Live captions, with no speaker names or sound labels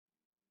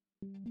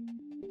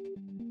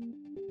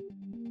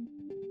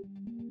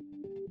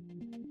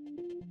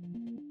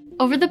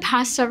Over the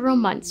past several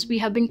months, we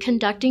have been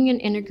conducting an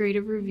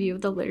integrative review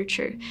of the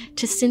literature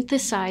to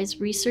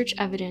synthesize research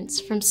evidence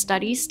from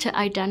studies to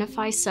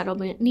identify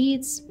settlement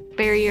needs,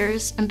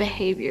 barriers, and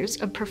behaviors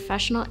of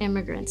professional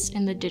immigrants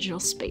in the digital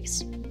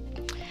space.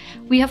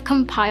 We have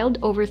compiled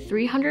over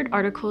 300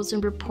 articles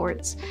and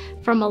reports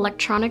from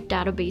electronic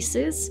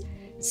databases,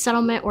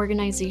 settlement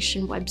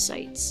organization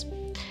websites.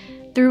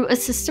 Through a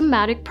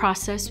systematic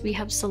process, we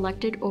have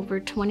selected over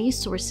 20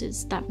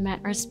 sources that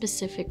met our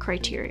specific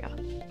criteria.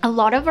 A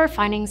lot of our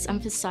findings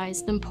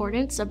emphasize the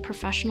importance of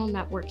professional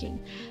networking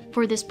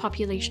for this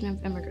population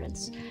of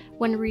immigrants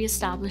when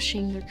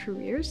reestablishing their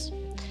careers.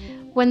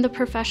 When the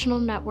professional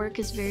network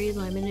is very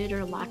limited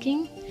or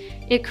lacking,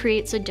 it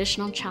creates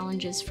additional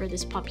challenges for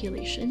this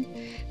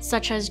population,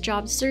 such as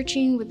job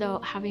searching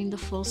without having the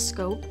full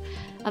scope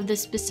of the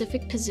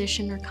specific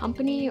position or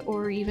company,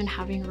 or even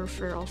having a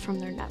referral from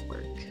their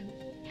network.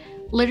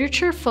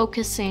 Literature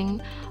focusing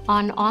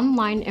on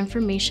online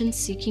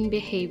information-seeking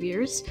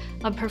behaviors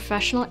of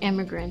professional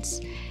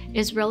immigrants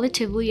is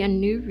relatively a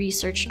new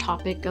research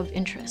topic of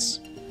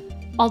interest.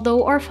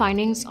 Although our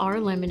findings are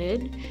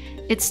limited,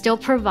 it still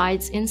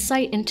provides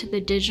insight into the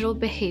digital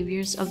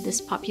behaviors of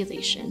this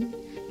population.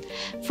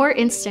 For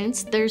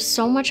instance, there's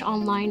so much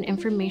online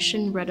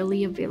information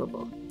readily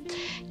available.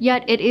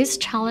 Yet it is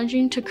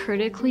challenging to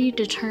critically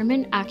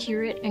determine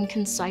accurate and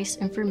concise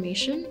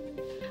information.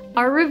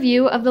 Our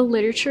review of the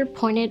literature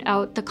pointed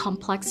out the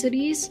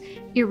complexities,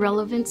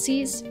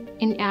 irrelevancies,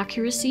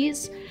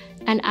 inaccuracies,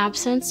 and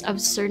absence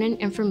of certain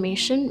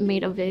information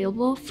made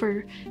available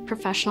for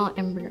professional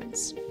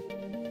immigrants.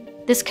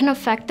 This can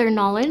affect their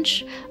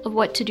knowledge of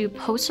what to do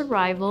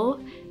post-arrival,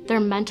 their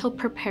mental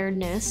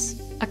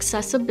preparedness,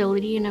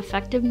 accessibility and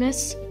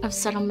effectiveness of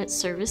settlement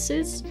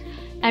services,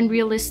 and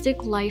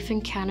realistic life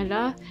in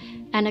Canada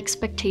and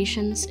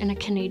expectations in a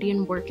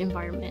Canadian work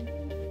environment.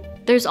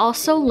 There's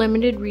also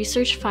limited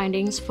research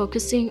findings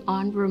focusing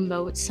on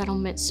remote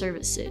settlement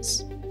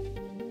services.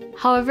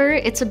 However,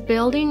 it's a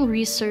building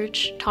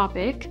research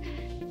topic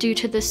due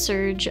to the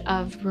surge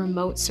of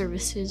remote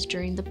services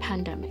during the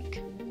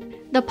pandemic.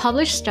 The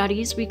published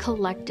studies we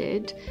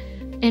collected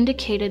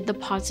indicated the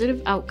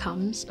positive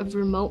outcomes of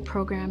remote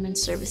program and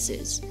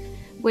services,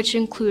 which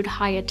include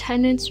high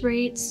attendance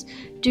rates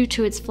due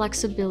to its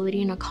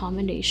flexibility and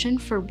accommodation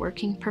for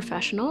working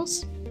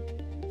professionals.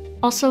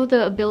 Also,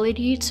 the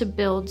ability to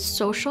build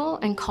social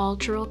and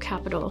cultural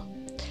capital,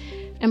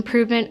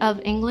 improvement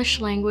of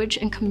English language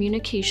and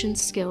communication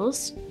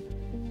skills,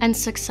 and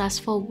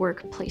successful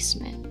work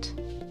placement.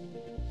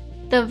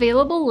 The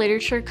available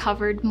literature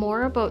covered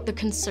more about the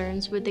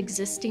concerns with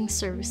existing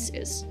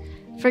services.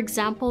 For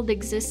example, the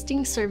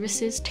existing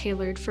services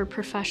tailored for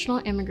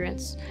professional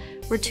immigrants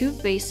were too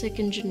basic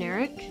and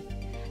generic,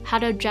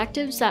 had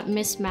objectives that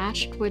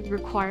mismatched with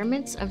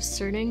requirements of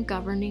certain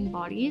governing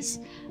bodies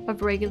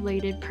of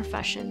regulated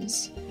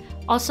professions,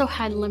 also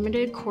had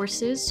limited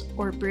courses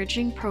or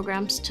bridging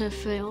programs to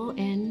fill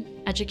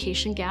in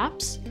education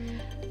gaps,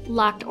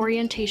 lacked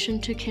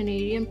orientation to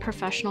Canadian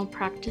professional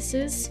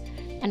practices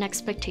and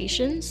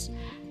expectations,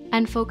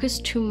 and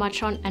focused too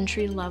much on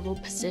entry-level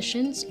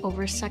positions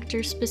over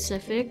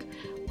sector-specific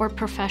or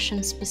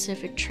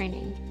profession-specific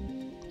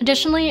training.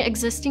 Additionally,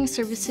 existing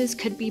services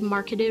could be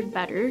marketed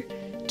better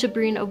to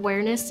bring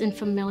awareness and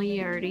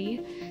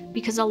familiarity,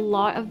 because a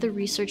lot of the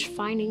research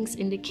findings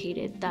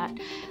indicated that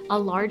a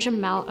large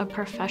amount of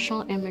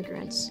professional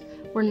immigrants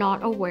were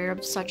not aware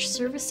of such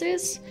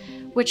services,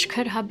 which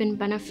could have been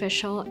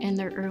beneficial in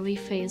their early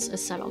phase of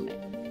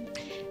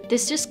settlement.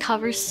 This just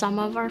covers some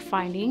of our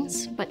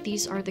findings, but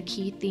these are the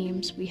key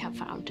themes we have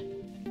found.